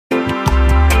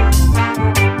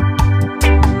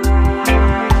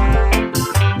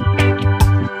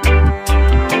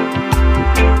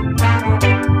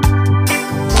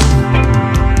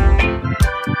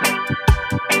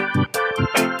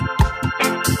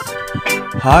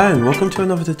Hi and welcome to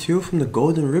another tutorial from the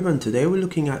Golden Ribbon. Today we're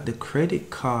looking at the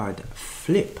credit card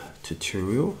flip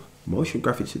tutorial, motion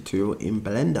graphics tutorial in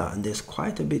Blender, and there's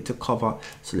quite a bit to cover,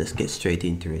 so let's get straight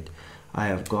into it. I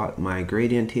have got my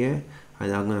gradient here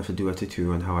and I'm going to have to do a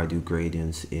tutorial on how I do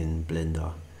gradients in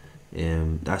Blender.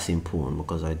 That's important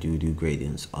because I do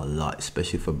gradients a lot,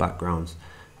 especially for backgrounds,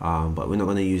 but we're not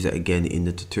going to use it again in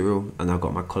the tutorial. And I've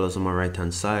got my colors on my right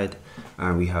hand side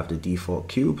and we have the default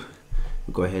cube.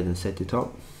 We'll go ahead and set it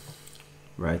up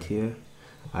right here.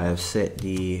 I have set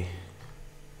the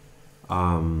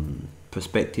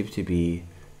perspective to be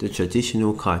the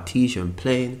traditional Cartesian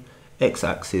plane,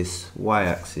 x-axis,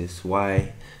 y-axis,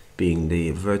 y being the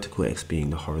vertical, x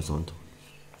being the horizontal.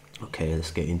 Okay,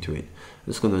 let's get into it. I'm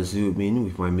just going to zoom in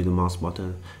with my middle mouse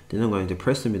button, then I'm going to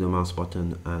press the middle mouse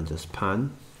button and just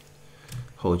pan,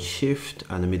 hold shift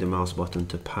and the middle mouse button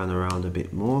to pan around a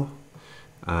bit more,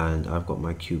 and I've got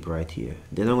my cube right here.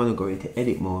 Then I'm going to go into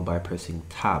edit mode by pressing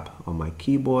tab on my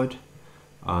keyboard.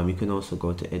 You can also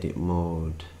go to edit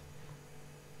mode.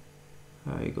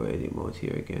 I go edit mode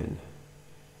here again.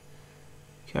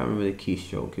 Can't remember the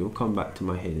keystroke. It will come back to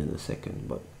my head in a second,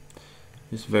 but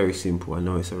it's very simple. I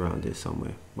know it's around there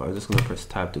somewhere, but I'm just going to press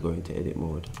tab to go into edit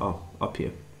mode. Oh, up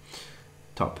here,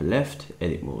 top left,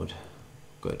 edit mode.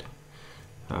 Good.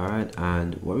 Alright,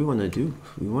 and what we want to do,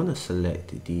 we want to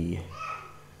select the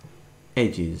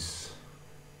edges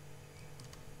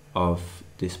of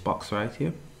this box right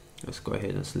here. Let's go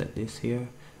ahead and select this here.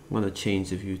 I'm going to change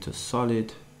the view to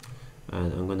solid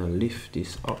and I'm going to lift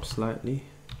this up slightly,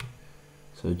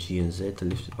 so G and Z to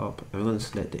lift it up. I'm going to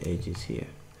select the edges here,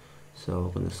 so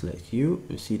I'm going to select U.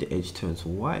 You see the edge turns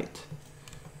white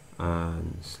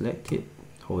and select it,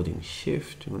 holding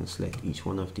shift. I'm going to select each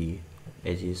one of the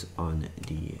edges on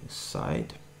the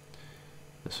side.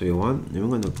 That's what you want. Then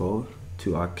we're going to go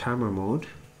to our camera mode,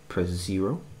 press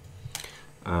 0,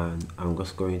 and I'm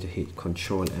just going to hit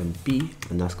Control and B,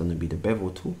 and that's going to be the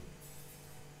bevel tool.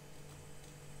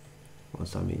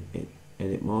 Once I'm in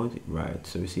edit mode, right,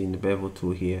 so we're seeing the bevel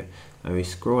tool here, and we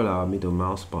scroll our middle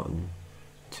mouse button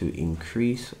to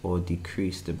increase or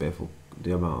decrease the bevel,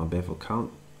 the amount of bevel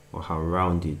count, or how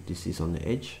rounded this is on the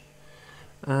edge.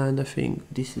 And I think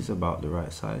this is about the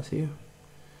right size here.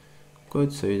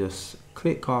 Good, so you just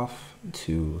click off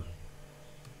to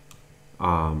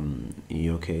in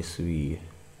your case we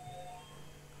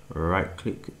right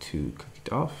click to click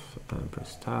it off and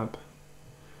press tab,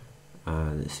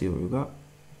 and let's see what we got.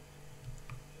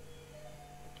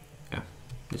 Yeah,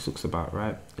 this looks about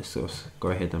right. Let's just go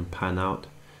ahead and pan out,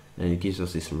 and it gives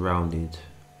us this rounded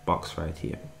box right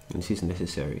here, and this is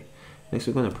necessary. Next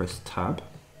we're going to press tab,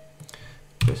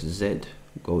 press Z,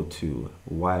 go to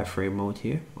wireframe mode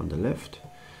here on the left,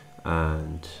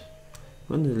 and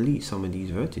I'm going to delete some of these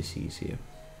vertices here.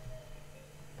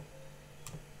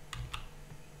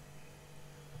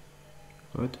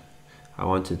 Good. I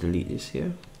want to delete this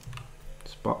here,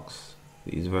 this box,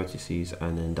 these vertices,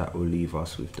 and then that will leave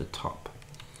us with the top.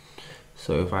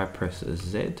 So if I press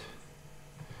Z,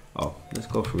 oh, let's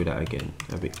go through that again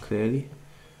a bit clearly.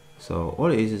 So all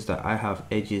it is that I have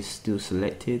edges still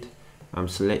selected. I'm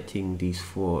selecting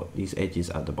these edges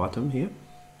at the bottom here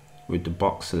with the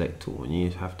box select tool, and you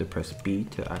have to press B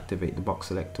to activate the box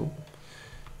select tool,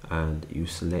 and you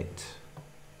select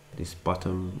these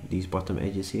bottom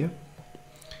edges here.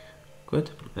 Good,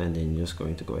 and then you're just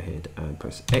going to go ahead and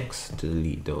press X to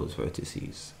delete those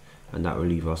vertices, and that will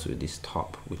leave us with this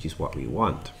top, which is what we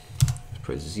want.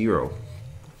 Press 0.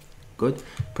 Good,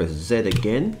 press Z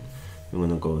again. I'm going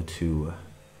to go to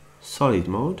solid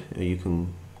mode, and you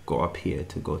can go up here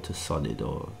to go to solid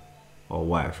or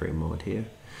wireframe mode here,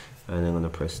 and I'm going to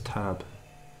press tab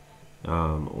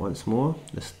once more.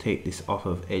 Let's take this off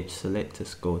of edge select.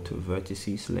 Let's go to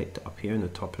vertices select up here in the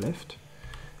top left.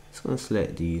 It's going to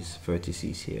select these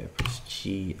vertices here, press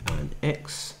G and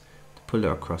X to pull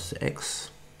it across the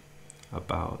X.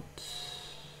 About,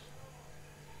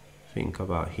 I think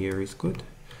about here is good.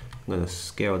 I'm going to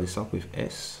scale this up with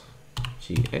S,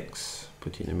 G, X,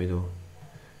 put it in the middle.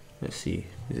 Let's see,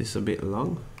 is this a bit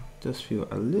long? Does feel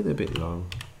a little bit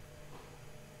long.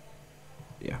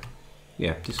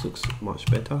 Yeah, this looks much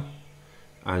better.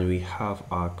 And we have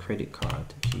our credit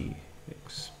card,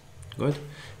 GX. Good.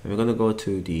 And we're going to go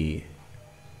to the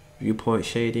viewpoint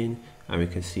shading, and we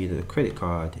can see that the credit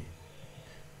card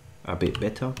a bit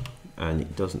better, and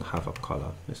it doesn't have a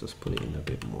color. Let's just put it in a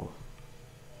bit more.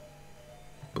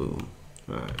 Boom.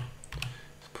 All right,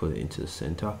 let's put it into the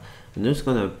center. I'm just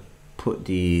going to put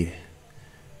the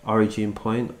origin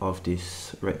point of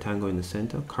this rectangle in the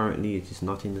center. Currently it is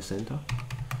not in the center,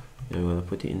 and we're going to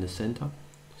put it in the center.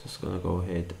 Just going to go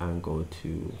ahead and go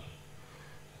to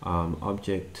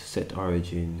object set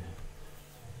origin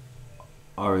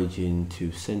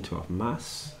to center of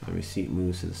mass, and we see it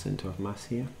moves to the center of mass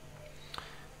here.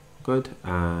 Good.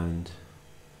 And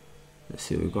let's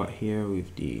see what we got here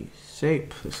with the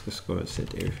shape. Let's just go and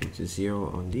set everything to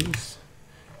 0 on these,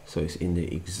 so it's in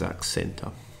the exact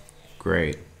center.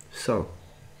 Great. So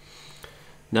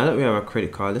now that we have a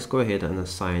credit card, let's go ahead and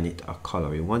assign it a color.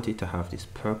 We want it to have this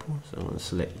purple, so I'm going to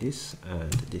select this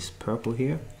and this purple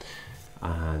here,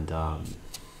 and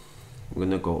we're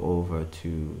going to go over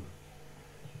to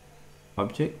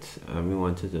object, and we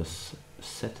want to just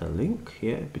set a link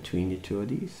here between the two of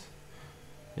these.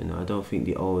 You know, I don't think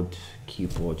the old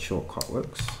keyboard shortcut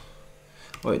works.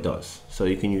 Oh, it does. So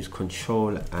you can use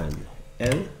Control and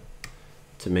L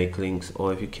to make links,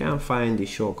 or if you can't find the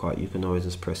shortcut, you can always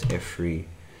just press F3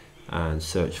 and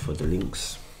search for the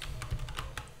links,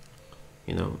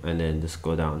 you know, and then just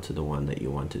go down to the one that you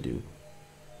want to do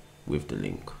with the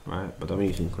link, right? But I'm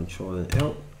using Control and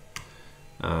L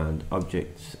and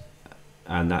objects,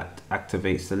 and that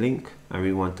activates the link, and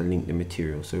we want to link the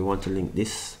material. So we want to link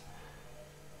this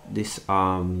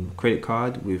credit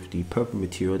card with the purple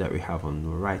material that we have on the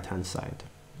right hand side.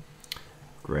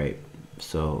 Great.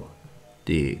 So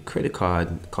the credit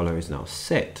card color is now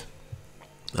set.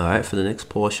 All right, for the next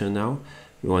portion now,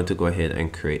 we want to go ahead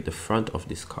and create the front of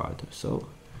this card. So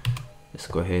let's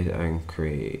go ahead and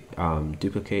create,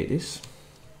 duplicate this.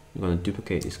 We're going to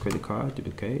duplicate this credit card,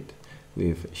 duplicate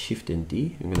with Shift and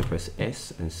D. I'm going to press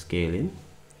S and scale in.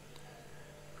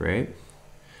 Great.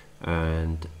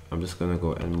 And I'm just going to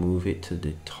go and move it to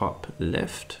the top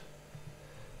left.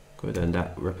 Good, and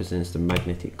that represents the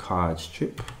magnetic card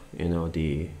strip, you know,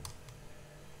 the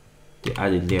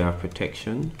added layer of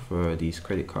protection for these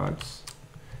credit cards.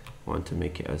 Want to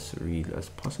make it as real as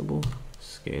possible.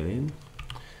 Scale in.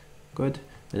 Good.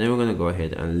 And then we're going to go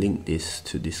ahead and link this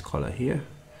to this color here.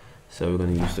 So we're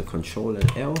going to use the Control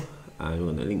and L, and we're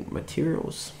going to link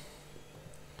materials.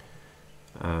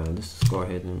 And let's just go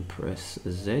ahead and press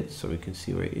Z so we can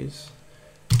see where it is.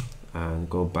 And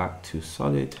go back to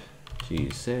solid,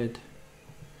 GZ.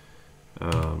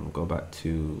 Go back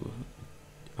to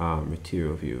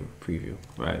material view preview,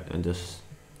 right, and just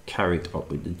carry it up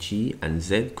with the G and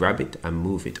Z, grab it and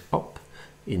move it up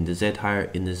in the Z higher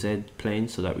in the Z plane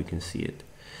so that we can see it.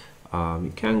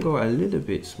 You can go a little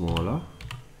bit smaller.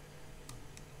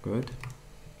 Good.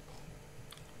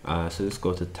 So let's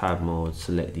go to tab mode,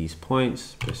 select these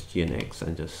points, press G and X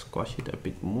and just squash it a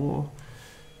bit more.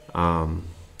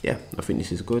 Yeah, I think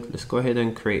this is good. Let's go ahead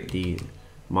and create the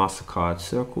MasterCard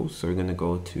circle. So we're going to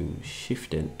go to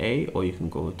Shift and A, or you can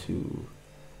go to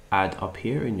add up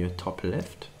here in your top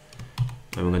left,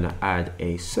 and we're going to add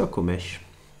a circle mesh.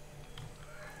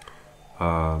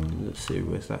 Let's see,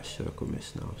 where's that circle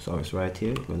mesh now? So it's right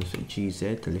here. We're going to say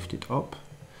GZ to lift it up,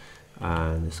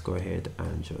 and let's go ahead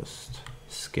and just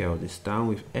scale this down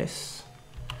with S.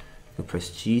 We'll press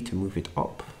G to move it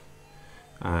up,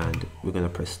 and we're going to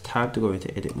press tab to go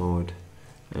into edit mode,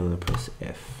 and we're going to press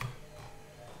F.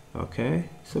 Okay,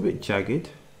 it's a bit jagged.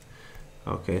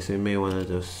 Okay, so you may want to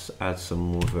just add some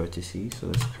more vertices. So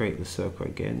let's create the circle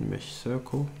again, mesh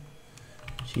circle,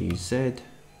 GZ.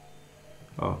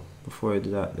 Oh, before I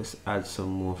do that, let's add some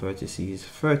more vertices,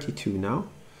 32 now.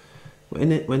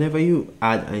 Whenever you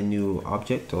add a new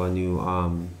object or a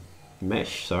new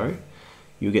mesh, sorry,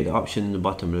 you get the option in the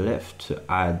bottom left to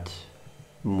add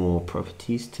more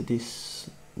properties to this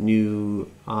new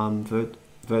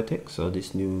vertex, or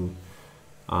this new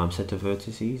set of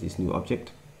vertices, this new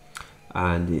object.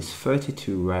 And it's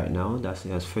 32 right now. It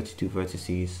has 32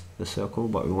 vertices, the circle,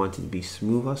 but we want it to be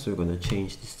smoother, so we're going to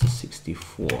change this to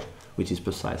 64, which is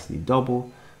precisely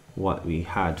double what we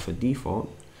had for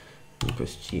default. We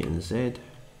press G and Z.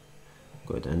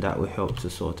 Good, and that will help to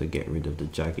sort of get rid of the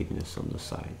jaggedness on the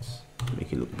sides,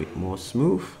 make it look a bit more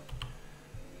smooth.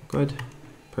 Good.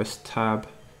 Press tab.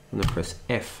 I'm going to press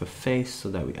F for face so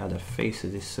that we add a face to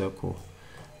this circle,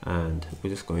 and we're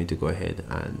just going to go ahead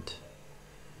and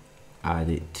add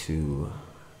it to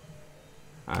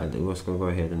we're just going to go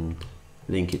ahead and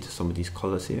link it to some of these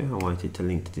colors here. I want it to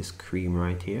link to this cream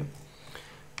right here,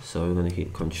 so we're going to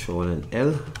hit Control and L,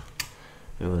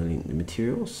 and we're going to link the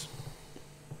materials.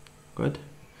 Good.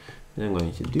 Then I'm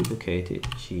going to duplicate it,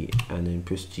 G, and then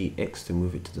press GX to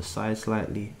move it to the side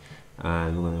slightly,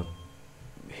 and we're going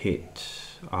to hit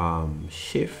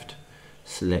Shift,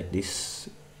 select this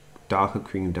darker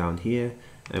cream down here,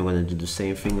 and we're going to do the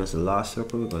same thing as the last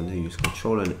circle. We're going to use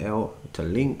Control and L to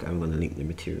link, and we're going to link the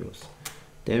materials.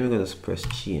 Then we're going to press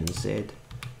G and Z,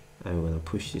 and we're going to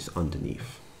push this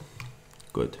underneath.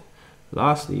 Good.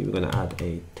 Lastly, we're going to add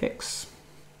a text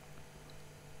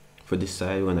for this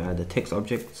side, we're going to add a text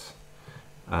object,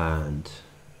 and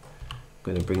I'm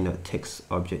going to bring that text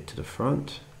object to the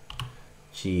front,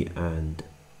 G and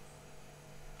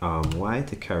Y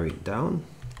to carry it down,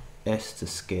 S to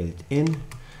scale it in,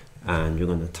 and you're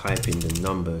going to type in the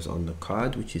numbers on the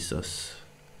card, which is just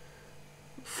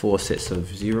 4 sets of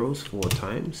zeros 4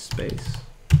 times, space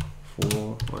 4,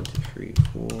 1, 2, 3,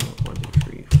 4, 1, 2,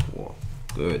 3, 4.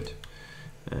 Good.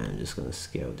 And I'm just going to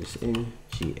scale this in,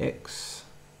 GX,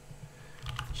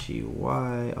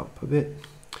 GY up a bit.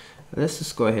 Let's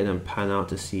just go ahead and pan out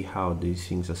to see how these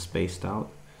things are spaced out.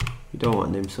 We don't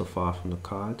want them so far from the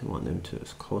card, we want them to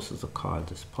as close as the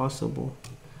card as possible.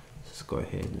 Let's go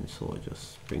ahead and sort of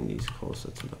just bring these closer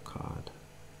to the card.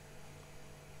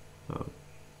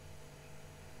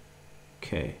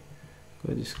 Okay,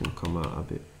 good. This can come out a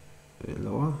bit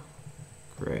lower.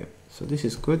 Great. So this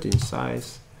is good in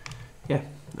size. Yeah,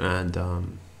 and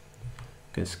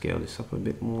can scale this up a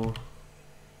bit more.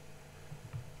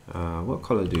 What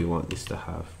color do you want this to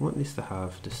have? I want this to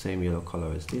have the same yellow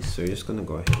color as this, so you're just going to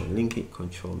go ahead and link it,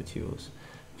 control materials.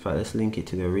 In fact, let's link it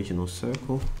to the original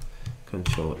circle,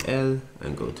 control L,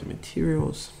 and go to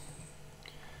materials.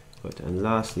 Good. And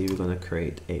lastly, we're going to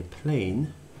create a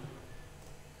plane.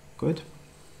 Good.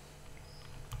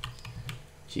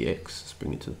 GX, let's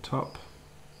bring it to the top.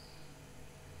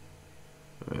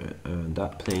 Alright, and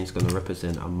that plane is going to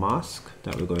represent a mask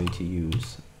that we're going to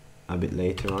use a bit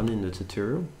later on in the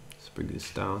tutorial. Let's bring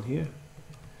this down here,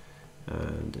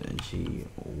 and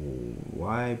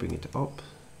GY, bring it up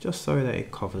just so that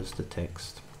it covers the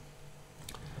text.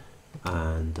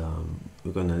 And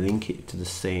we're going to link it to the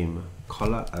same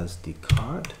color as the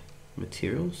card,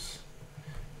 materials,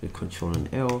 with control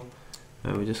and L,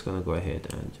 and we're just going to go ahead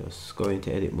and just go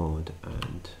into edit mode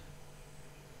and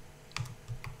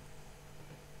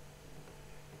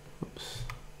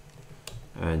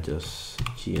just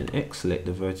G and X, select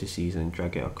the vertices and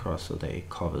drag it across so that it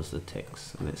covers the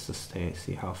text. And let's just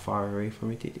see how far away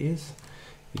from it is.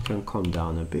 You can come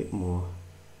down a bit more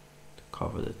to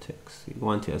cover the text. You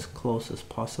want it as close as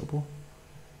possible.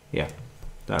 Yeah,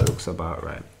 that looks about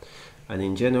right. And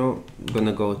in general, I'm going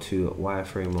to go to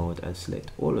wireframe mode and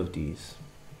select all of these,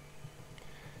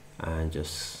 and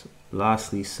just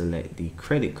lastly select the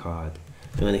credit card.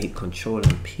 I'm going to hit Control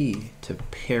and P to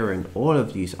parent all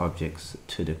of these objects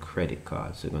to the credit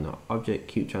card. So we're going to object,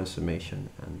 cube transformation,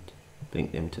 and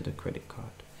link them to the credit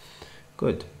card.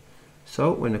 Good.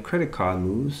 So when the credit card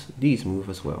moves, these move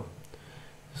as well.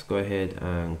 Let's go ahead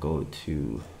and go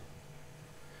to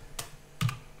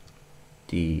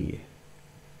the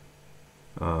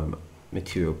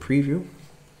material preview.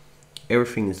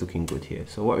 Everything is looking good here.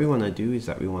 So what we want to do is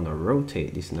that we want to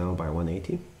rotate this now by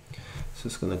 180. So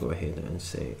it's going to go ahead and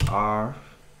say R.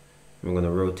 We're going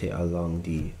to rotate along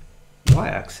the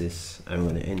y-axis, and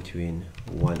we're going to enter in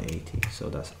 180. So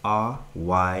that's R,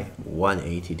 Y,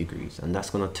 180 degrees. And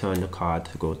that's going to turn the card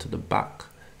to go to the back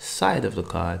side of the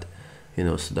card, you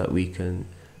know, so that we can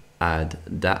add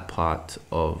that part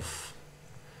of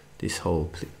this whole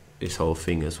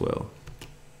thing as well.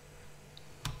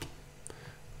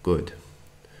 Good.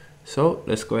 So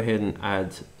let's go ahead and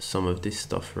add some of this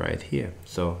stuff right here.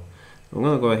 So I'm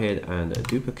going to go ahead and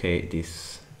duplicate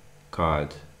this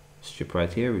card strip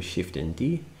right here with Shift and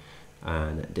D,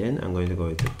 and then I'm going to go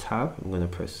into tab. I'm going to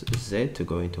press Z to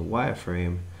go into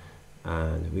wireframe,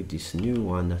 and with this new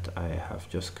one that I have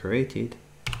just created,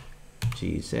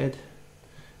 GZ,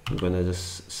 I'm going to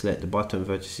just select the bottom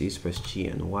vertices, press G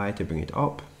and Y to bring it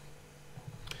up.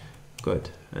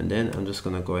 Good. And then I'm just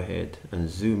going to go ahead and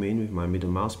zoom in with my middle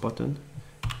mouse button,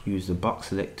 use the box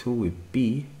select tool with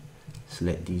B,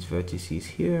 select these vertices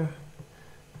here,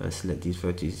 and select these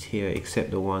vertices here except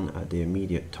the one at the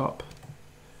immediate top.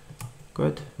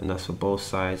 Good. And that's for both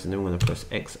sides. And then we're going to press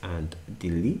X and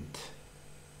delete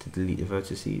to delete the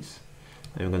vertices.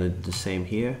 And we're going to do the same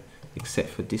here except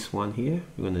for this one here.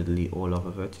 We're going to delete all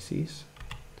other vertices.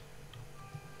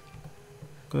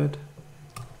 Good.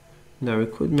 Now we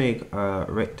could make a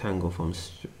rectangle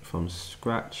from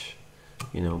scratch,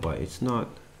 you know, but it's not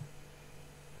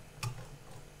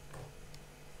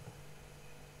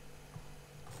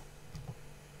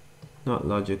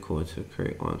logical to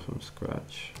create one from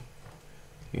scratch,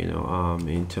 you know,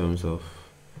 in terms of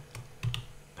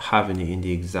having it in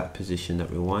the exact position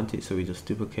that we want it. So we just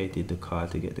duplicated the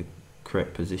card to get the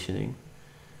correct positioning,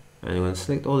 and we're going to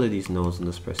select all of these nodes and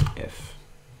just press F.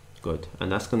 Good.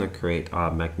 And that's going to create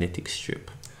our magnetic strip.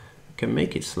 We can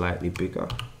make it slightly bigger,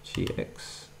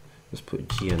 GX, just put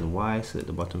G and Y, select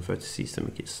the bottom vertices to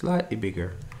make it slightly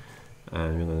bigger,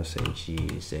 and we're going to say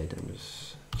GZ and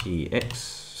just GX,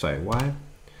 sorry, Y.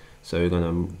 So we're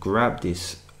going to grab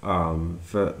this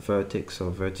vertex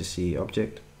or vertice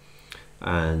object,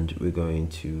 and we're going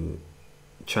to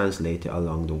translate it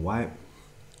along the Y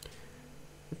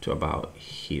to about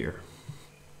here.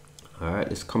 Alright,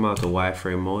 let's come out of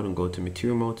wireframe mode and go to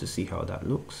material mode to see how that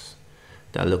looks.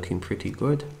 That's looking pretty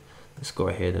good. Let's go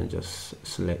ahead and just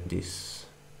select this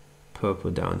purple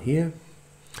down here,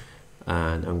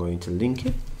 and I'm going to link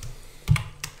it.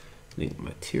 Link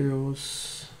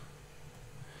materials.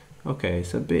 Okay,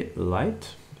 it's a bit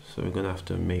light, so we're gonna have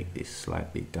to make this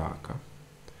slightly darker.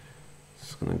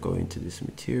 Just gonna go into this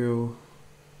material.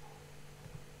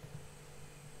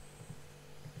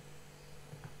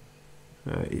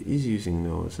 It is using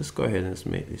those. Let's go ahead and let's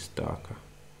make this darker.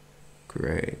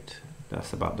 Great,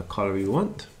 that's about the color we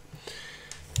want.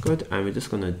 Good, and we're just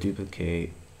gonna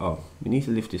duplicate. Oh, we need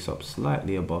to lift this up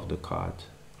slightly above the card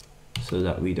so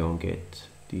that we don't get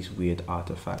these weird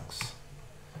artifacts.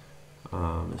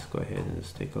 Let's go ahead and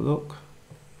just take a look.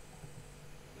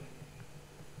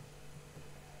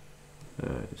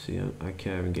 See, I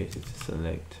can't even get it to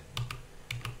select,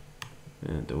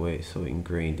 and the way it's so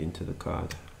ingrained into the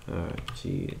card.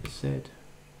 G, Z.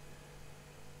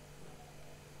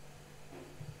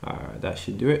 Alright, that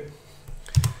should do it.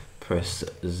 Press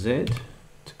Z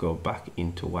to go back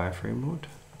into wireframe mode.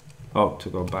 Oh, to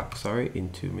go back, sorry,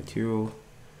 into material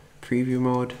preview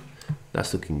mode.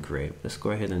 That's looking great. Let's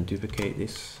go ahead and duplicate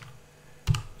this.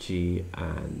 G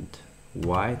and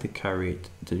Y to carry it,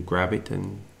 to grab it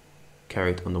and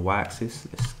carry it on the Y-axis.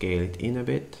 Let's scale it in a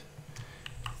bit.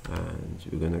 And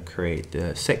we're going to create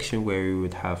the section where we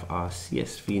would have our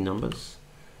CSV numbers,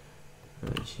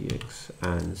 GX,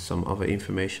 and some other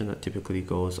information that typically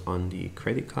goes on the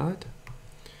credit card.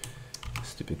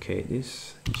 Let's duplicate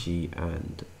this, G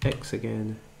and X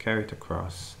again, carry it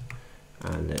across,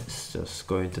 and let's just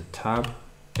go into tab,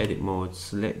 edit mode,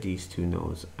 select these two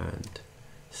nodes and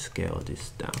scale this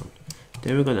down.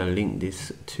 Then we're going to link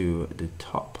this to the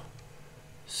top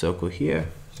circle here.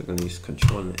 So we're going to use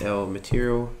Control+L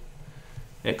material.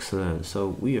 Excellent. So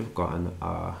we have gotten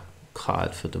our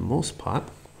card for the most part.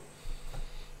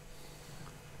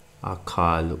 Our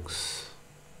card looks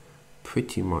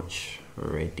pretty much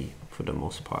ready for the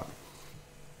most part.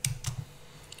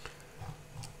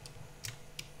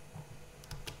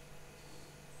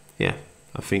 Yeah,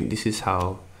 I think this is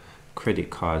how credit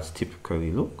cards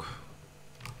typically look.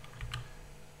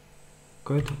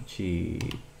 Good. G,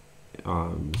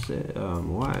 Z,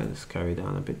 Y, let's carry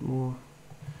down a bit more.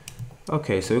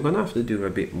 Okay, so we're gonna have to do a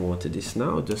bit more to this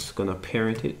now. Just gonna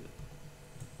parent it,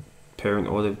 parent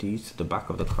all of these to the back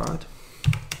of the card.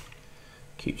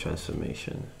 Keep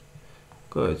transformation.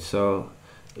 Good. So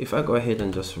if I go ahead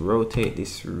and just rotate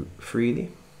this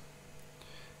freely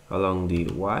along the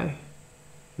Y,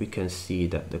 we can see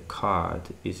that the card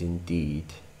is indeed,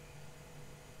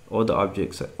 all the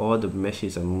objects, all the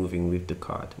meshes are moving with the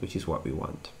card, which is what we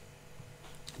want.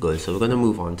 Good. So we're going to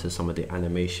move on to some of the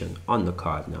animation on the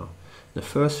card now. The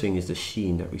first thing is the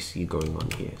sheen that we see going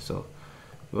on here. So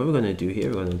what we're going to do here,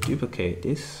 we're going to duplicate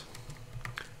this,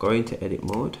 go into edit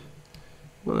mode.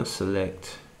 I'm going to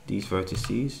select these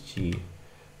vertices, G,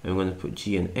 and I'm going to put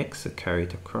G and X to carry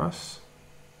it across.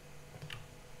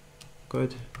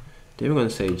 Good. Then we're going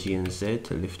to say G and Z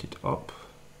to lift it up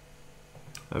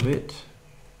a bit.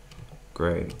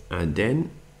 Great. And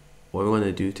then what we're going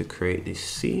to do to create this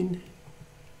scene,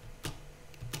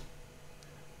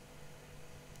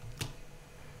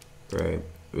 great,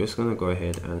 we're just going to go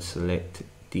ahead and select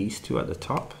these two at the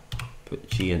top, put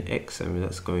G and X, and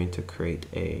that's going to create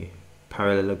a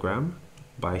parallelogram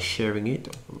by shearing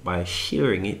it, or by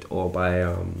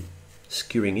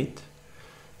skewing it,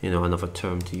 you know, another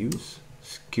term to use,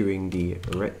 skewing the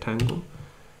rectangle.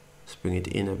 Let's bring it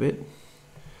in a bit,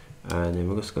 and then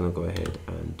we're just going to go ahead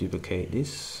and duplicate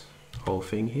this whole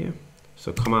thing here.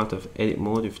 So come out of edit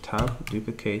mode with tab,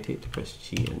 duplicate it, press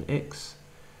G and X,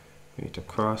 bring it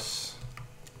across,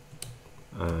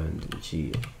 and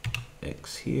G,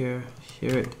 X here,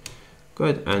 share it.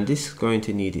 Good. And this is going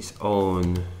to need its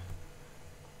own,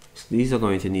 these are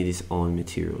going to need its own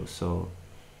material, so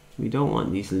we don't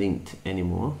want these linked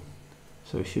anymore.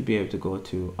 So we should be able to go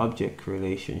to object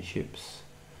relationships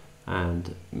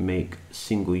and make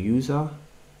single user,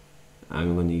 and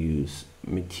we're going to use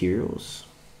materials,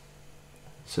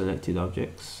 selected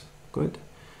objects. Good.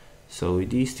 So with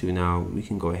these two now, we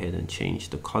can go ahead and change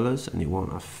the colors, and it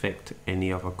won't affect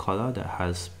any other color that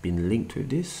has been linked with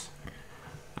this.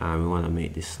 And we want to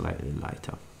make this slightly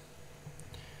lighter,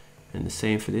 and the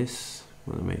same for this,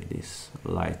 we want to make this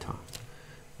lighter.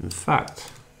 In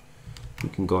fact, we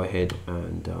can go ahead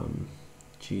and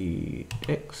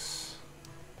GX,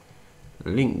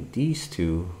 link these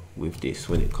two with this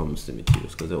when it comes to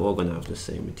materials, because they're all going to have the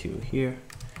same material here.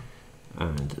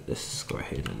 And let's go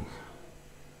ahead and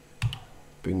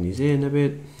bring these in a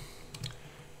bit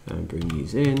and bring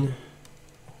these in.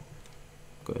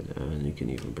 Good, and you can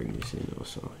even bring this in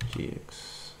also,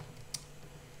 GX.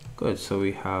 Good, so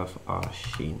we have our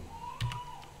sheen.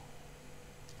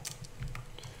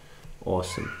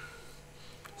 Awesome.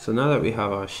 So now that we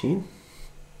have our sheen,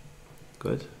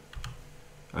 good,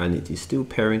 and it is still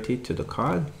parented to the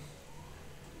card,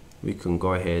 we can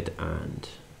go ahead and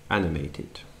animate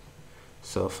it.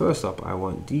 So first up, I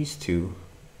want these two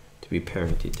to be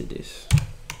parented to this.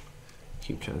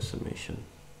 Keep transformation.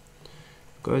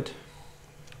 Good.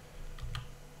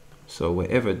 So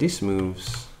wherever this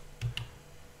moves,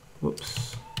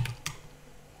 whoops,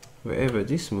 wherever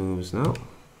this moves now,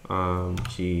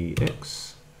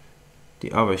 GX,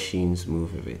 the other sheens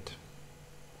move with it.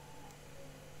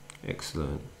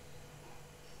 Excellent.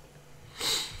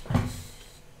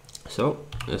 So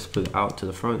let's put it out to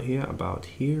the front here, about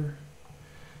here,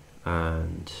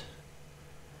 and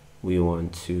we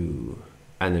want to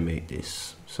animate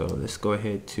this. So let's go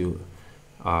ahead to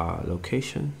our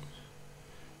location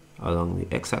along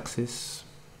the x-axis,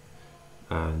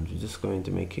 and we're just going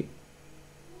to make it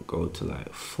go to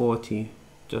like 40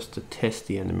 just to test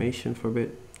the animation for a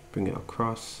bit. Bring it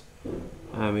across,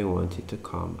 and we want it to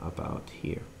come about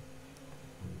here.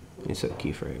 Insert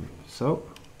keyframe. So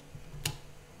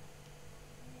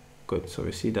good, so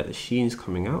we see that the sheen's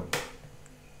coming out.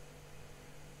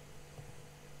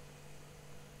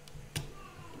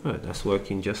 Right, that's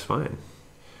working just fine.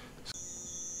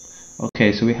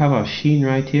 Okay, so we have our sheen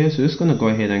right here, so we're just going to go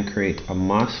ahead and create a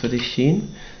mask for this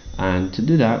sheen, and to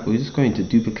do that we're just going to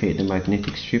duplicate the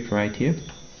magnetic strip right here,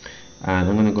 and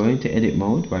I'm going to go into edit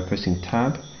mode by pressing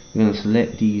tab. We're going to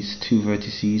select these two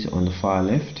vertices on the far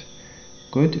left.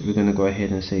 Good, we're going to go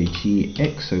ahead and say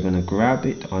GX, so we're going to grab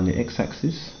it on the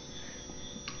x-axis,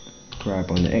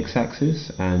 grab on the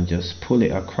x-axis and just pull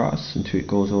it across until it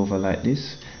goes over like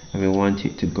this, and we want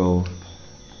it to go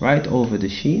right over the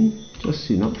sheen, just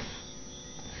enough.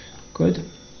 Good,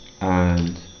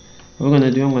 and what we're going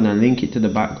to do, I'm going to link it to the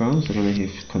background, so I'm going to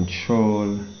hit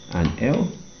Control and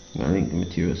L. I'm going to link the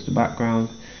materials to the background,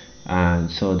 and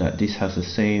so that this has the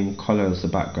same color as the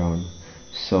background,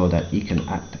 so that it can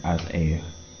act as a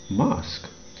mask.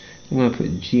 I'm going to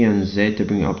put G and Z to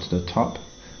bring it up to the top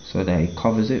so that it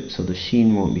covers it, so the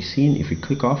sheen won't be seen. If we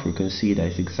click off, we can see that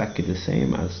it's exactly the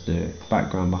same as the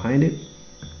background behind it.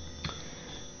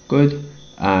 Good,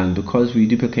 and because we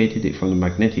duplicated it from the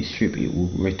magnetic strip, it will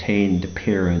retain the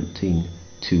parenting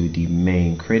to the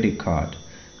main credit card.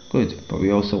 Good, but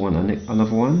we also want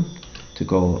another one to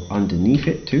go underneath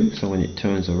it too, so when it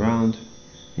turns around,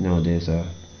 you know, there's a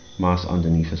mouse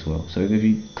underneath as well. So if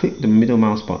you click the middle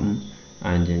mouse button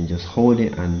and then just hold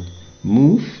it and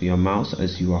move your mouse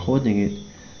as you are holding it,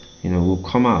 you know, we'll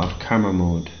come out of camera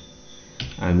mode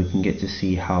and we can get to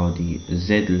see how the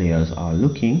Z layers are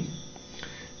looking.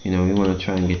 You know, we want to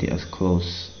try and get it as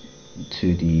close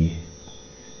to the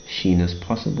sheen as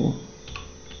possible.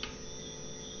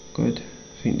 Good,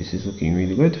 I think this is looking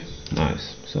really good.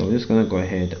 Nice. So we're just going to go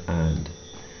ahead and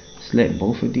select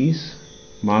both of these,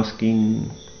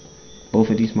 masking both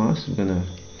of these masks. We're going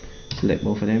to select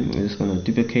both of them. We're just going to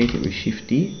duplicate it with Shift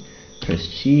D, press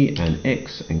G and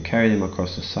X and carry them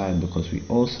across the side, because we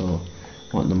also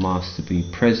want the mask to be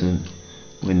present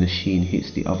when the sheen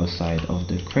hits the other side of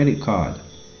the credit card.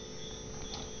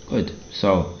 Good,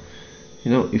 so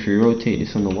you know, if we rotate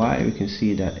this on the Y, we can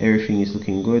see that everything is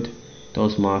looking good.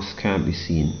 Those masks can't be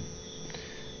seen.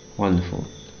 Wonderful.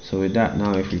 So with that,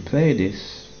 now if we play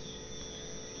this,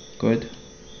 good,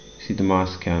 see the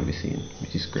mask can't be seen,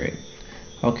 which is great.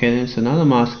 Okay then, so now the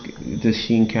mask, the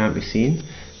sheen can't be seen.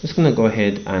 Just gonna go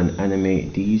ahead and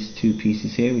animate these two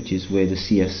pieces here, which is where the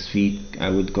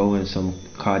CSV would go and some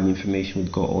card information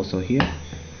would go also here.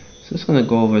 So just gonna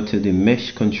go over to the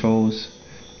mesh controls,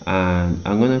 and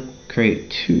I'm gonna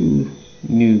create two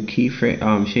new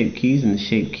shape keys in the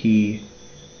shape key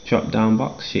drop down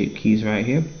box, shape keys right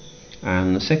here.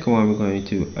 And the second one, we're going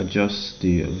to adjust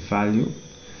the value.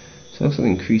 So I'm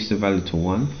going to increase the value to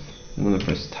 1. I'm going to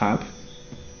press tab,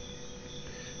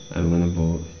 and I'm going to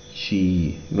go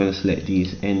G. I'm going to select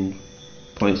these end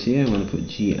points here. I'm going to put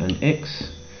G and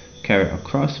X, carry it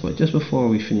across. But just before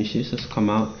we finish this, let's come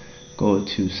out, go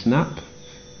to snap,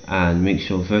 and make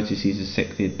sure vertices are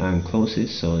selected and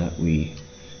closest, so that we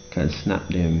can snap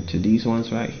them to these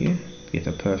ones right here, get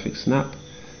a perfect snap.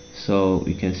 So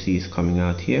we can see it's coming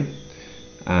out here,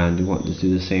 and we want to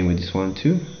do the same with this one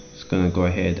too. It's going to go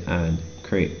ahead and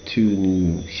create two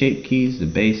new shape keys, the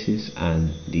basis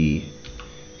and the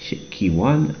key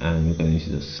 1, and we're going to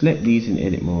just select these in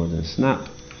edit mode and snap.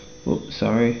 Oops,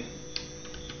 sorry.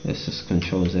 Let's just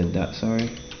Control Z that, sorry.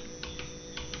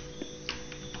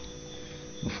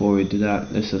 Before we do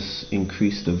that, let's just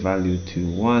increase the value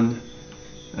to 1,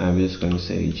 and we're just going to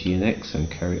say G and X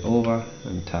and carry over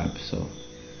and tab. So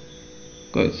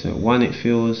good. So 1 it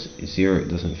feels, 0 it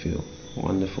doesn't feel.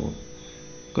 Wonderful.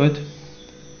 Good.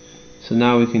 So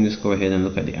now we can just go ahead and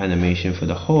look at the animation for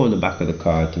the whole of the back of the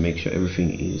card to make sure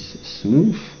everything is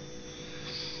smooth.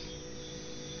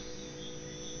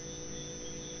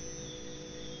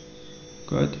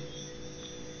 Good.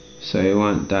 So you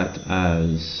want that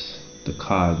as the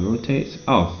card rotates.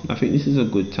 Oh, I think this is a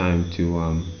good time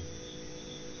to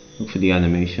look for the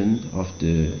animation of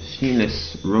the scene.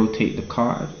 Let's rotate the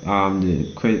card,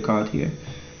 the credit card here,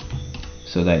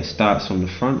 so that it starts from the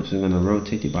front. So we're going to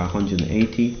rotate it by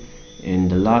 180. In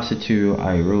the last tutorial,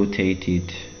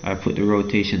 I put the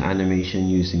rotation animation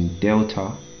using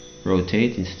delta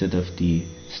rotate instead of the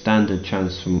standard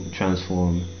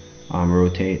transform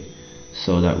rotate,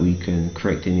 so that we can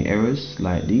correct any errors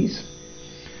like these.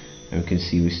 And we can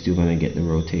see we're still going to get the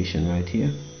rotation right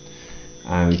here,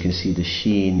 and we can see the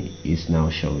sheen is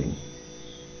now showing.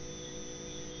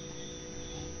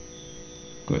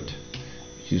 Good,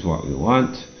 which is what we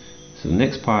want. So the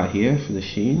next part here for the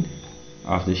sheen,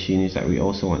 after the sheen, is that we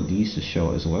also want these to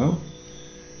show as well.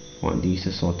 Want these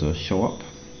to sort of show up.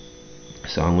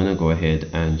 So I'm going to go ahead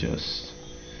and just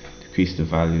increase the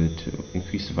value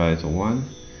to 1,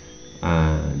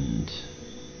 and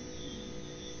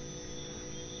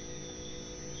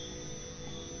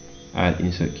add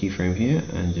insert keyframe here,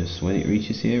 and just when it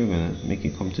reaches here, we're going to make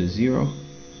it come to 0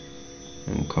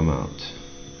 and come out.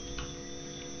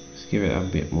 Let's give it a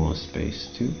bit more space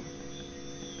too.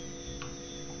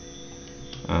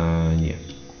 And yeah,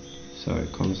 so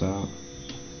it comes out.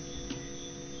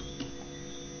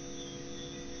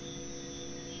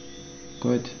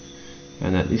 Good.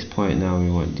 And at this point now,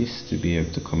 we want this to be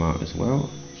able to come out as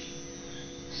well.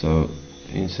 So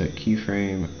insert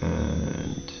keyframe,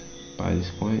 and by this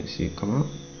point, see it come out.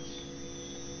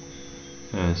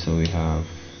 And so we have,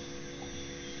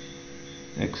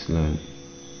 excellent,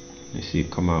 you see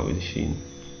it come out with the sheen.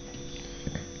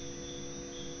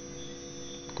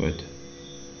 Good.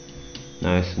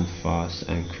 Nice and fast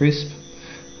and crisp,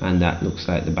 and that looks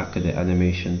like the back of the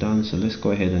animation done. So let's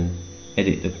go ahead and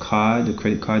edit the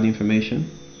credit card information.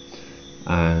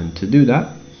 And to do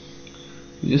that,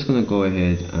 we're just going to go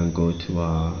ahead and go to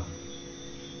our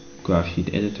graph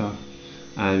sheet editor,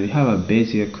 and we have a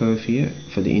Bezier curve here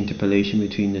for the interpolation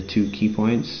between the two key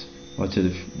points, or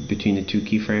between the two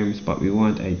keyframes, but we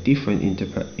want a different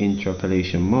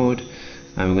interpolation mode,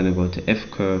 and we're going to go to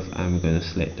fcurve, and we're going to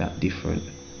select that different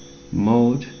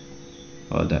mode,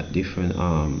 or that different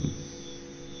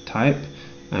type,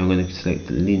 and we're going to select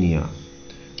linear,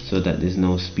 so that there's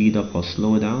no speed up or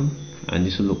slow down, and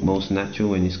this will look most natural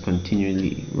when it's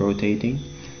continually rotating.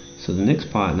 So the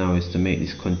next part now is to make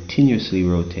this continuously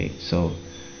rotate. So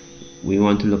we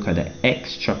want to look at the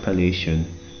extrapolation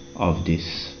of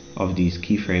these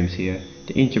keyframes here.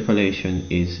 The interpolation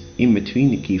is in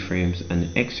between the keyframes, and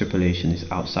the extrapolation is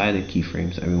outside the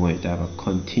keyframes, and we want it to have a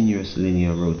continuous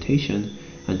linear rotation.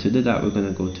 And to do that, we're going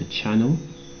to go to channel,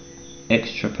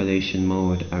 extrapolation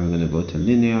mode, and we're going to go to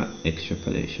linear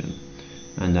extrapolation,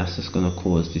 and that's just going to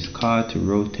cause this card to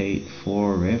rotate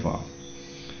forever,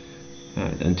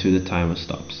 until the timer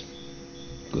stops.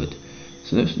 Good.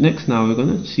 So next now we're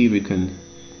going to see if we can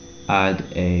add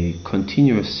a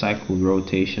continuous cycle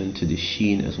rotation to the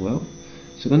sheen as well.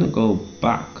 So we're going to go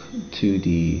back to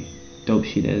the dope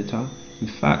sheet editor. In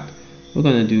fact, what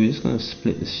we're going to do is going to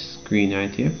split the screen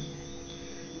right here.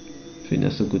 I think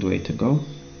that's a good way to go.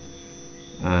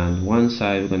 And one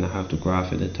side we're going to have the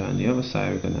graph editor, and the other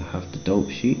side we're going to have the dope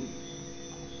sheet,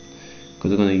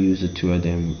 because we're going to use the two of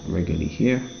them regularly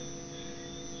here.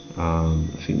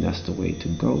 I think that's the way to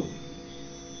go.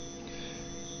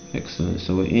 Excellent.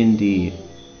 So we're in the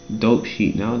dope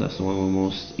sheet now. That's the one we're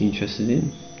most interested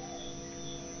in.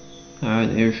 Alright,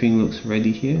 everything looks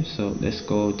ready here. So let's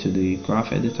go to the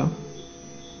graph editor,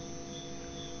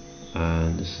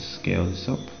 and let's scale this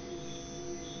up.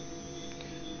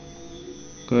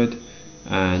 Good.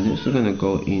 And next we're going to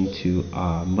go into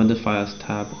our modifiers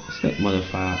tab, select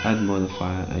modifier, add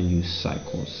modifier, and use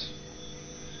cycles.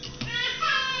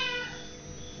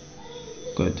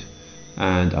 Good.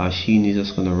 And our sheen is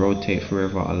just going to rotate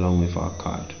forever along with our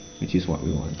card, which is what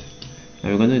we want.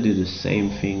 And we're going to do the same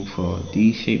thing for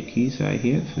these shape keys right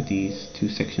here, for these two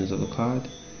sections of the card.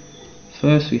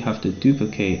 First we have to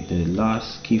duplicate the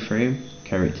last keyframe,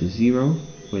 carry it to 0,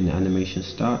 when the animation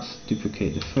starts,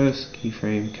 duplicate the first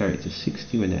keyframe, carry it to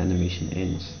 60 when the animation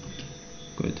ends.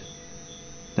 Good.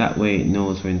 That way it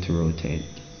knows when to rotate.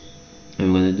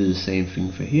 And we're going to do the same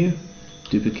thing for here.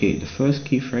 Duplicate the first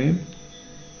keyframe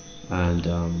and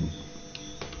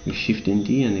we shift in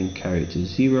D and then carry it to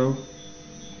 0.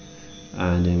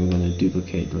 And then we're going to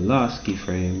duplicate the last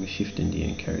keyframe, we shift in D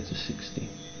and carry it to 60.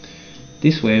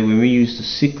 This way, when we use the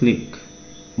cyclic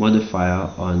modifier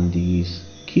on these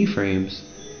keyframes,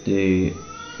 the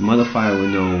modifier will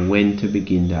know when to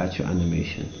begin the actual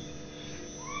animation,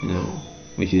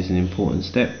 which is an important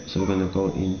step. So we're going to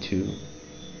go into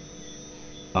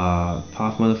our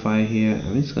path modifier here,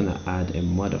 and we're just going to add a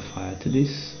modifier to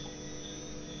this,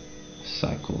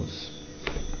 cycles.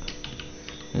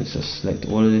 And so select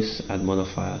all of this, add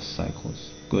modifier, cycles.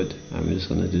 Good. And we're just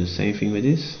going to do the same thing with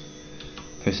this.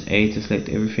 Press A to select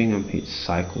everything and hit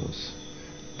cycles.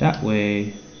 That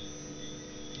way,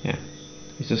 yeah,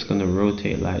 it's just going to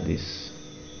rotate like this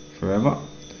forever.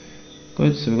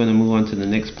 Good. So we're going to move on to the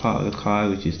next part of the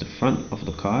card, which is the front of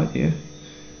the card here.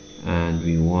 And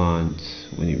we want,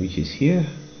 when it reaches here,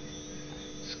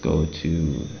 let's go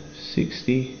to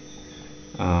 60.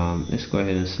 Let's go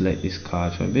ahead and select this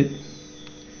card for a bit.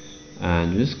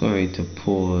 And we're just going to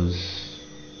pause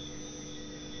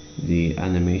the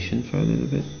animation for a little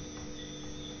bit.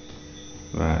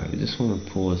 Right, we just want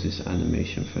to pause this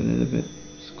animation for a little bit.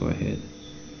 Let's go ahead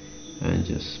and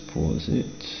just pause it.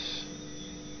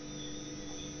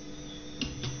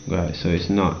 Right, so it's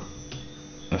not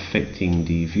affecting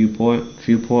the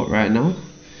viewport right now,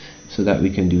 so that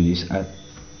we can do this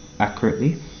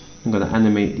accurately. I'm going to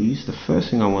animate these. The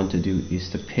first thing I want to do is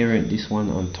to parent this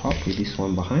one on top with this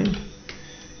one behind.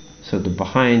 So the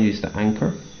behind is the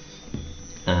anchor,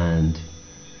 and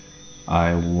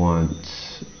I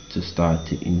want to start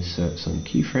to insert some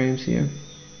keyframes here.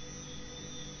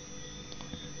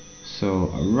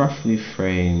 So a roughly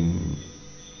frame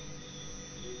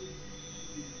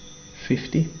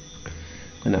 50.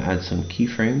 I'm going to add some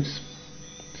keyframes,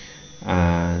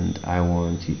 and I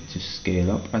want it to scale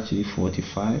up, actually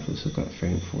 45. Let's look at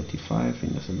frame 45. I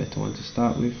think that's a better one to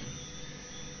start with.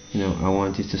 I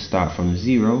want it to start from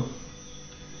 0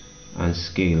 and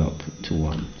scale up to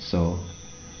 1. So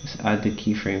let's add the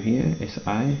keyframe here,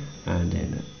 SI, and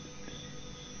then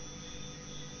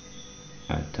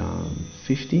at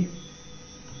 50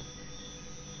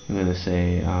 I'm going to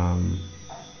say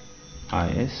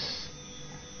IS,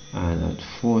 and at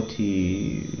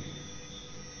 40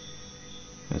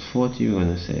 we're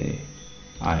going to say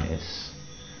IS,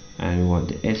 and we want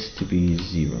the S to be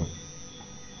 0.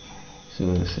 So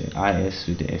we're going to say IS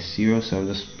with the S0. So I'm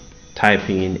just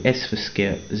typing in S for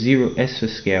scale, 0, S for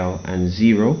scale, and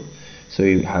 0. So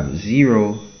you have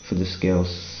 0 for the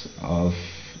scales of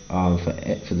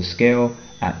for the scale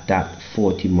at that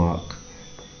 40 mark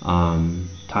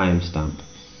timestamp,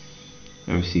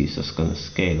 and we see it's just going to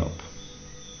scale up.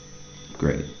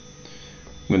 Great.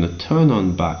 I'm going to turn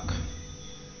on back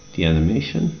the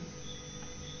animation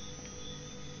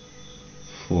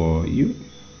for you.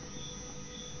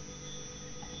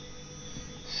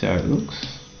 See how it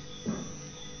looks.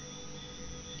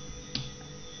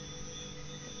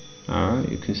 Alright,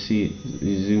 you can see it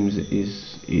zooms,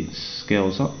 it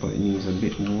scales up, but it needs a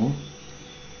bit more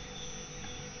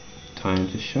time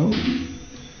to show.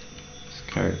 Let's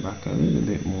carry it back a little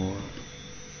bit more.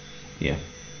 Yeah,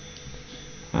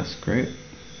 that's great.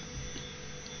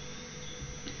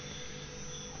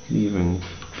 You can even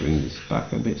bring this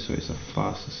back a bit so it's a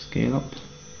faster scale up.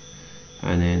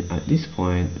 And then at this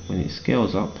point, when it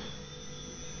scales up,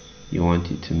 you want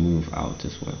it to move out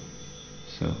as well.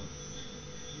 So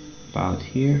about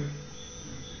here,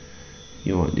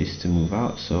 you want this to move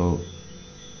out. So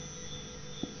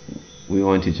we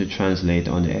want it to translate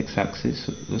on the x-axis.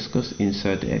 So let's just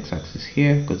insert the x-axis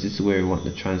here, because this is where we want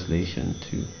the translation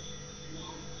to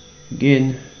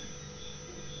begin.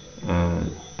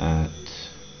 And at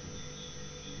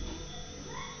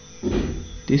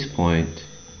this point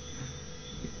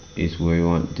is where we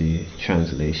want the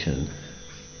translation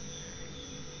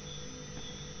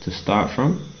to start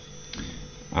from.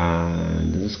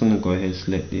 And I'm just going to go ahead and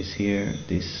select this here,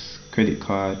 this credit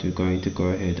card. We're going to go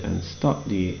ahead and stop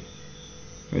the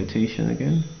rotation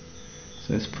again.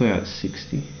 So let's put it at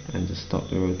 60 and just stop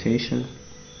the rotation.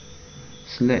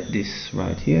 Select this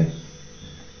right here,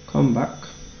 come back,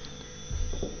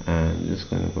 and I'm just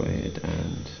going to go ahead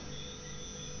and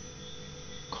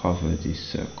cover this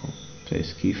circle.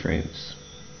 Place keyframes.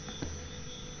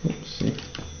 Oopsie.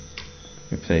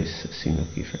 Replace a single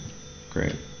keyframe.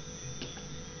 Great.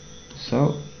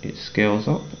 So it scales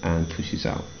up and pushes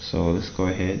out. So let's go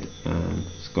ahead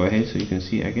so you can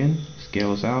see again,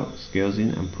 scales out, scales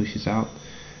in and pushes out.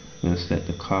 I'm going to select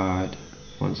the card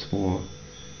once more,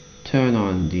 turn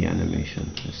on the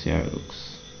animation, let's see how it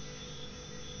looks.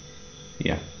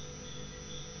 Yeah,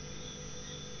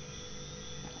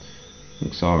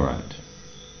 looks alright,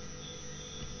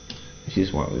 which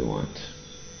is what we want.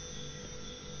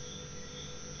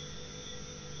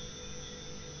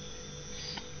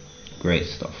 Great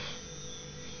stuff.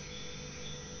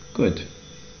 Good.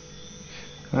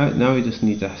 Alright, now we just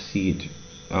need to see it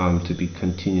to be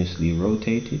continuously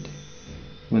rotated.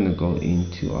 I'm going to go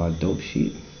into our dope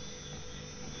sheet.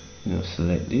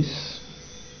 Select this,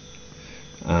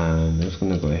 and I'm just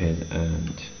going to go ahead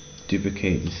and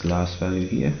duplicate this last value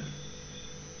here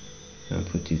and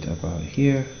put it about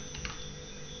here,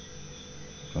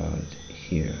 about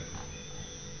here.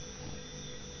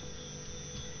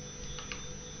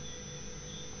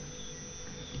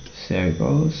 There it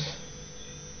goes.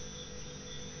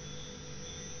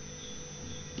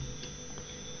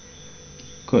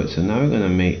 Good, so now we're going to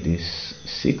make this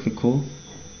cyclical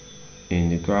in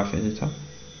the graph editor.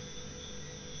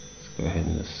 Let's go ahead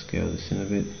and just scale this in a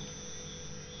bit.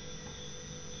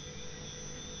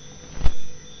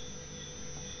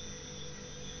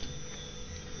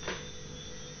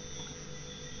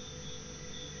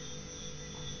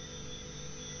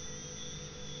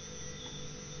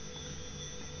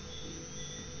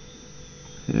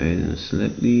 And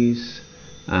select these,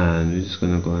 and we're just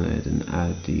going to go ahead and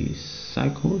add these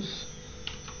cycles.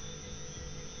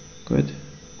 Good.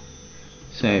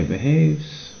 See how it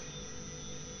behaves.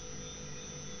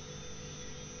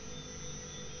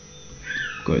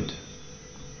 Good.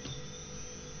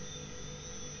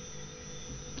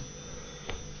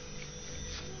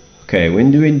 Okay,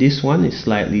 when doing this one, it's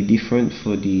slightly different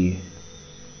for the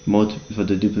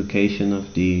duplication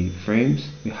of the frames.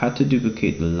 We had to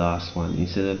duplicate the last one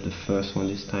instead of the first one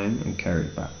this time and carry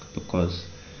it back, because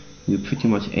we're pretty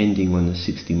much ending on the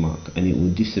 60 mark and it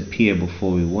will disappear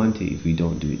before we want it if we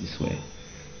don't do it this way.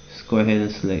 Let's go ahead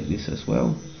and select this as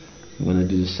well. We're going to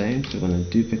do the same, so we're going to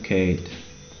duplicate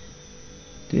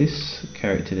this,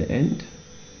 carry it to the end,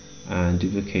 and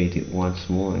duplicate it once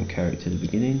more and carry it to the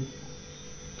beginning,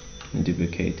 and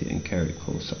duplicate it and carry it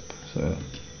close up. So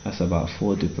that's about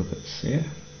 4 duplicates here.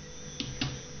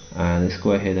 And let's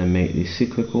go ahead and make this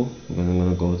cyclical. I'm going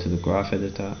to go to the graph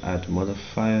editor, add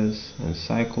modifiers and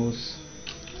cycles.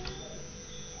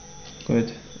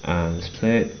 Good. And let's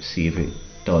play it, see if it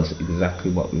does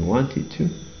exactly what we want it to.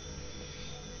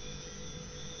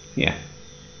 Yeah.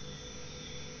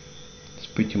 It's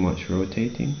pretty much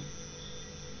rotating.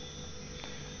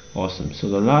 Awesome. So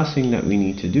the last thing that we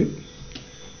need to do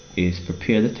is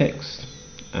prepare the text,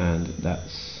 and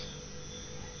that's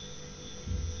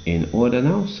in order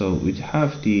now. So we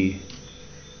have the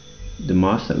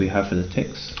mask that we have for the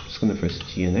text. I'm just going to press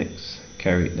G and X,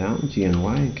 carry it down, G and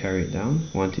Y, and carry it down.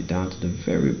 Want it down to the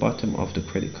very bottom of the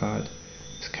credit card.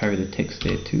 Let's carry the text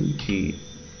there too, G,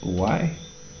 Y,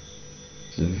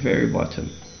 to the very bottom.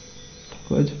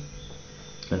 Good.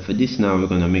 And for this now we're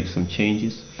going to make some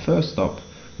changes. First up,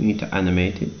 we need to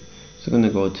animate it. So I'm going to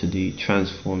go to the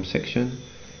transform section.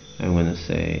 I'm going to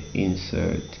say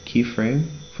insert keyframe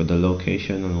for the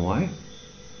location on Y.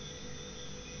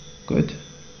 Good.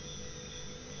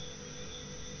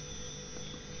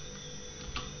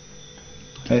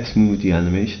 Let's move the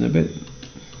animation a bit.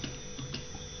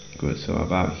 Good, so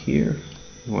about here,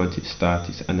 we want it to start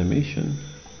its animation,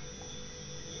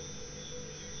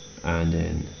 and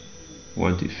then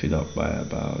want it fill up by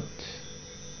about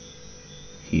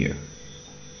here.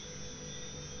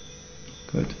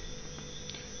 Good.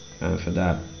 And for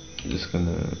that, I'm just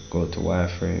gonna go to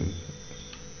wireframe,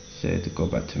 say to go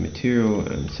back to material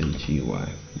and say GY,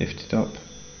 lift it up.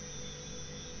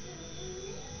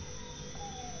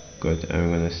 Good, and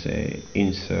we're gonna say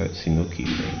insert single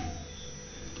keyframe,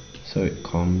 so it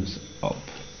comes up.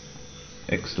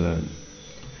 Excellent.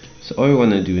 So all we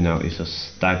want to do now is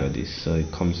just stagger this, so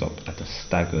it comes up at a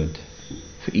staggered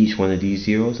for each one of these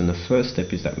zeros. And the first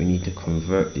step is that we need to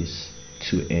convert this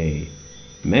to a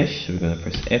mesh. So we're going to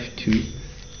press F2,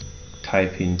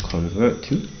 type in convert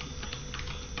to.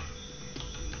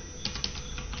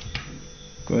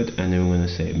 Good, and then we're going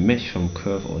to say mesh from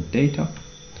curve or data.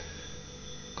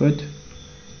 Good.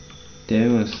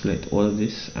 Then we're going to select all of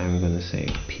this and we're going to say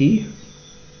P.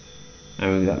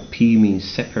 And that P means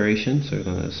separation, so we're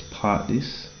going to just part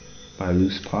this by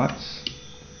loose parts.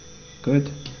 Good.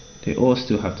 They all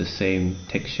still have the same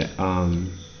texture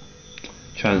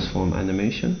transform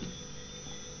animation,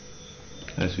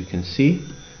 as we can see.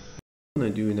 What I'm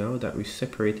going to do now that we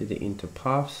separated it into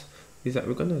paths, is that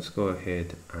we're going to just go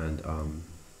ahead and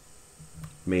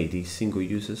make these single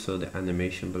users so the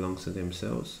animation belongs to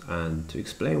themselves. And to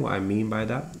explain what I mean by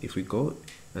that, if we go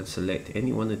and select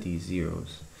any one of these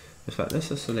zeros, in fact let's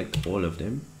just select all of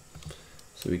them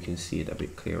so we can see it a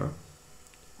bit clearer.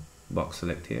 Box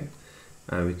select here,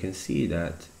 and we can see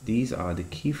that these are the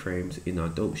keyframes in our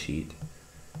dope sheet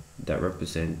that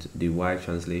represent the Y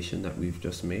translation that we've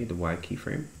just made, the Y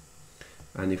keyframe.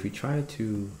 And if we try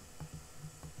to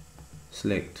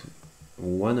select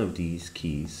one of these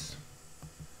keys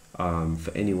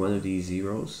for any one of these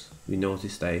zeros, we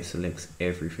notice that it selects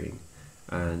everything,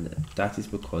 and that is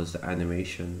because the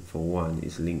animation for one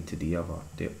is linked to the other.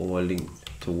 They're all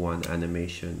linked to one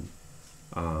animation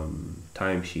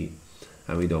timesheet,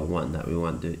 and we don't want that. We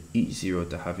want each zero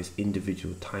to have its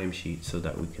individual timesheet so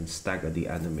that we can stagger the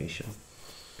animation.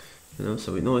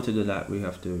 So in order to do that, we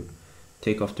have to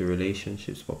take off the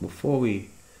relationships. But before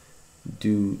we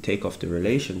do take off the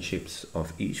relationships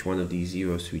of each one of these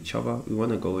zeros to each other, we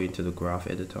want to go into the graph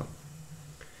editor.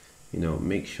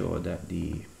 Make sure that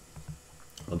the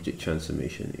object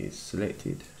transformation is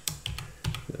selected.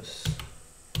 Just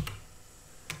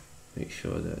make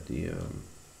sure that the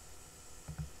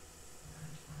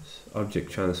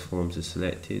object transforms is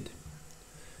selected,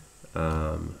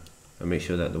 and make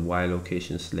sure that the Y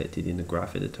location is selected in the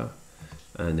graph editor.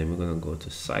 And then we're going to go to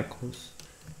cycles,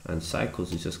 and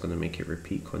cycles is just going to make it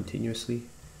repeat continuously.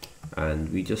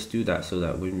 And we just do that so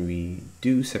that when we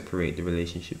do separate the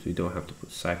relationships, we don't have to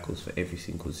put cycles for every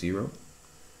single zero.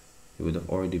 It would have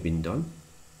already been done.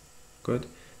 Good.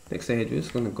 Next ahead, we're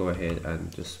just going to go ahead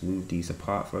and just move these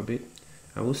apart for a bit,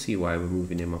 and we'll see why we're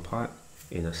moving them apart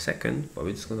in a second. But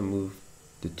we're just going to move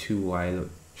the two Y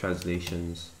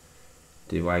translations,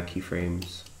 the Y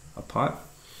keyframes apart,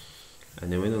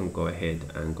 and then we're going to go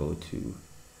ahead and go to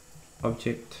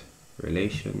object,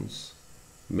 relations,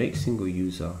 make single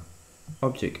user,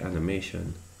 object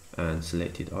animation, and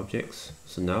selected objects.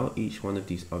 So now each one of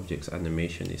these objects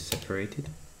animation is separated.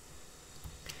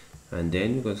 And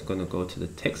then we're just going to go to the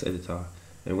text editor,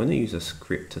 and we're going to use a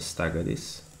script to stagger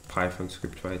this, Python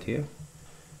script right here.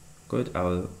 Good.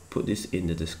 I'll put this in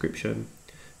the description.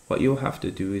 What you'll have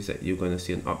to do is that you're going to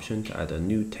see an option to add a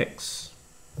new text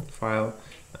file,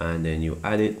 and then you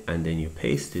add it, and then you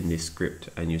paste in this script,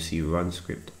 and you see run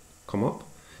script come up,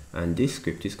 and this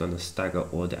script is going to stagger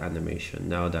all the animation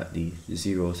now that the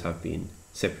zeros have been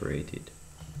separated.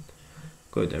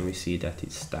 Good. And we see that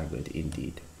it's staggered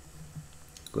indeed.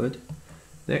 Good.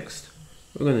 Next,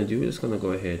 what we're going to do is going to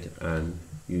go ahead and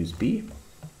use B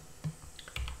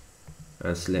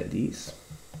and select these,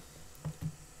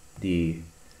 the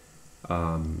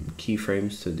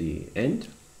keyframes to the end.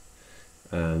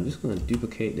 I'm just going to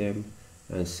duplicate them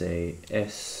and say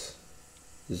S0.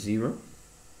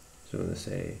 So we're going to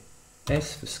say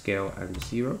S for scale and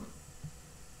 0.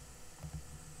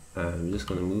 And we're just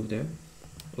going to move them.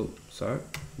 Oh, sorry.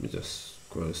 Let me just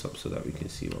scroll this up so that we can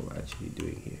see what we're actually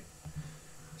doing here.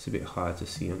 It's a bit hard to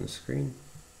see on the screen.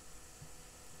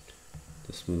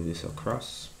 Just move this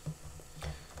across.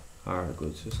 Alright,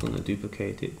 good. So just going to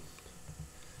duplicate it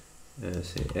and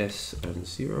say S and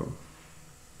 0.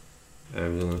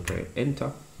 And we're going to press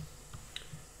enter.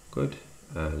 Good.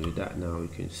 And with that, now we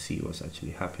can see what's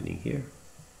actually happening here.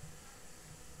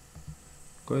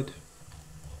 Good.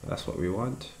 That's what we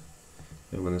want.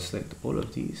 I'm going to select all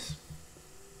of these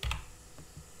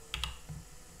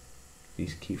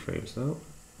keyframes now,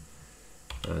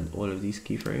 and all of these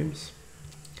keyframes,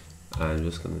 and I'm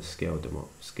just going to scale them up,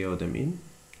 scale them in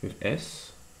with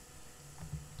S.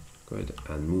 Good.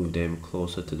 And move them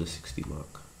closer to the 60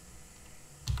 mark.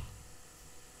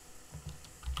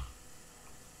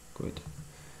 Good.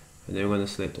 And then we're going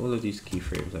to select all of these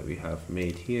keyframes that we have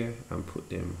made here and put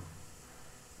them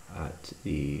at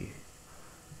the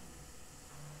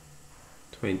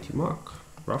 20 mark,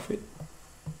 rough it.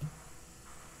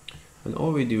 And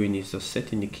all we're doing is just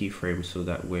setting the keyframe so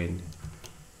that when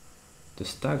the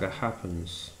stagger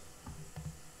happens,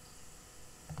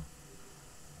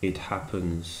 it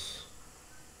happens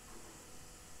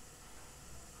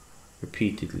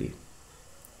repeatedly.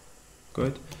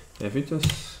 Good. Now if we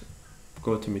just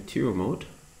go to material mode,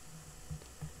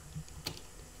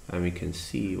 and we can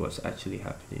see what's actually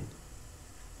happening.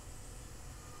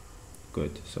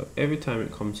 Good. So every time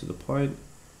it comes to the point,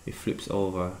 it flips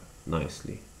over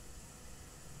nicely.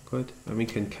 Good. And we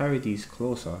can carry these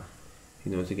closer,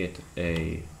 to get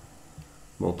a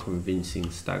more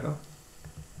convincing stagger.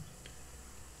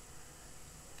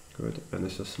 Good. And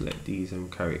let's just select these and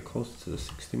carry it closer to the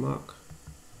 60 mark.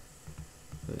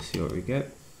 Let's see what we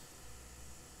get.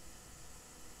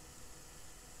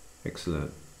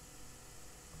 Excellent.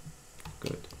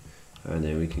 Good. and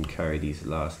then we can carry these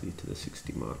lastly to the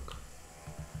 60 mark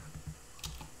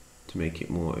to make it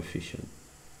more efficient.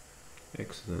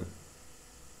 Excellent.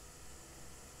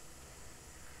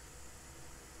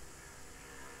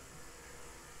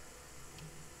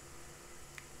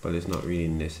 But it's not really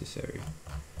necessary.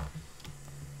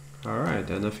 Alright,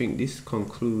 and I think this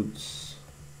concludes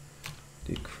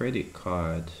the credit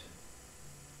card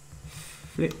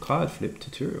flip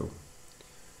tutorial.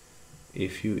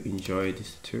 If you enjoyed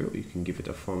this tutorial, you can give it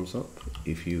a thumbs up.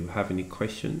 If you have any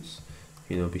questions,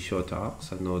 you know, be sure to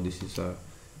ask. I know this is a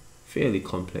fairly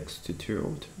complex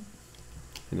tutorial,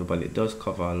 you know, but it does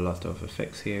cover a lot of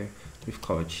effects here. We've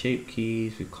covered shape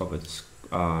keys, we've covered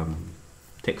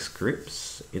text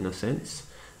scripts in a sense,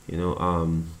 you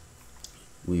know,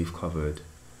 we've covered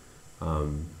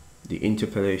the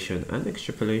interpolation and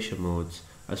extrapolation modes,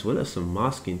 as well as some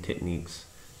masking techniques,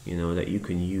 you know, that you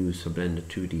can use to blend the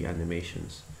 2D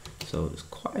animations. So it's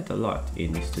quite a lot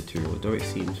in this tutorial, though it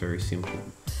seems very simple,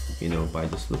 you know, by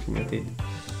just looking at it,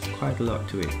 quite a lot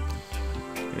to it,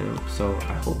 you know. So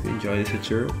I hope you enjoyed this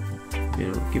tutorial, you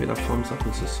know, give it a thumbs up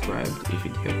and subscribe if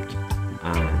it helped,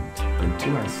 and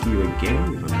until I see you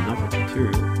again with another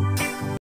tutorial,